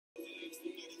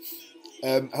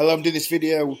Hello, I'm doing this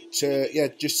video to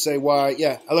just say why.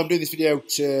 Hello, I'm doing this video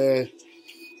to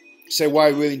say why I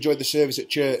really enjoyed the service at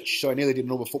church. So I nearly did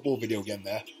another football video again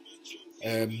there.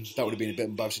 That would have been a bit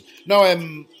embarrassing. No,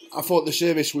 I thought the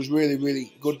service was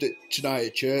really good tonight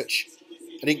at church.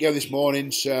 I didn't go this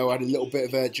morning, so I had a little bit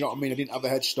of a. Do you know what I mean? I didn't have a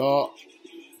head start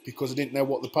because I didn't know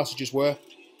what the passages were.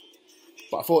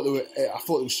 But I thought it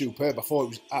was superb. I thought it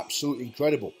was absolutely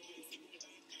incredible.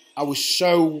 I was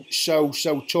so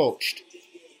touched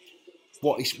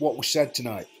what was said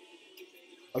tonight.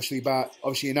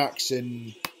 Obviously in Acts,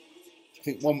 and I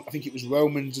think it was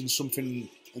Romans and something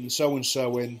and so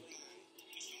in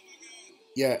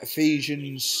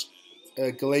Ephesians,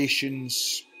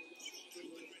 Galatians.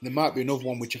 There might be another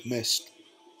one which I've missed.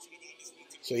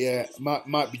 So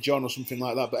might be John or something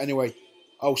like that. But anyway,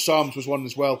 Psalms was one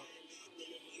as well.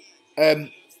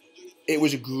 It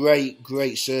was a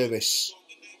great service,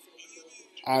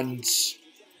 and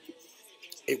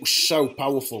it was so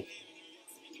powerful.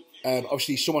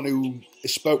 Obviously, someone who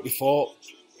spoke before,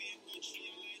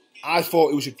 I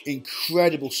thought it was an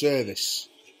incredible service.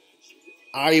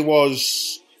 I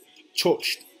was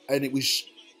touched, and it was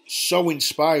so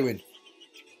inspiring.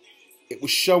 It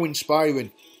was so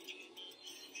inspiring.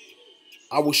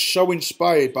 I was so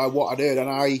inspired by what I'd heard, and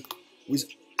I was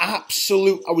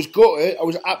gutted. I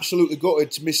was absolutely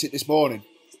gutted to miss it this morning.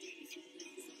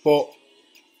 But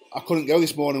I couldn't go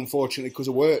this morning, unfortunately, because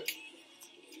of work.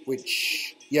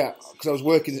 Because I was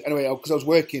working. Anyway, because I was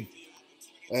working.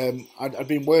 I'd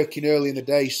been working early in the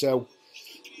day, so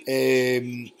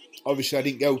obviously I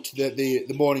didn't go to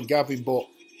the morning gathering. But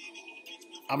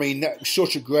I mean, that was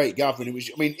such a great gathering. It was.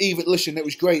 I mean, even listen, it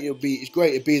was great. It's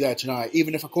great to be there tonight,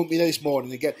 even if I couldn't be there this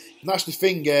morning again. And that's the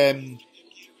thing.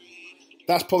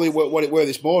 That's probably what it were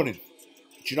this morning. Do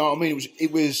you know what I mean?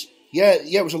 It was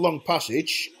a long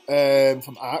passage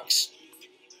from Acts,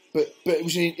 but it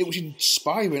was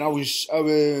inspiring. I was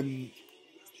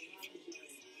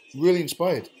really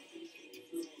inspired.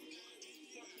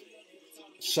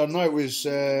 So no, it was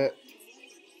I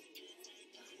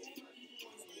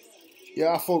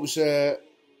thought it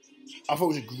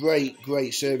was a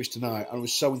great service tonight. I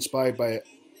was so inspired by it,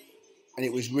 and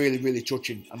it was really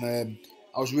touching, and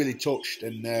I was really touched,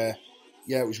 and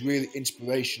it was really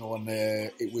inspirational, and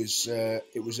it was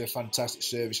a fantastic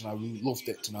service, and I loved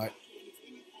it tonight.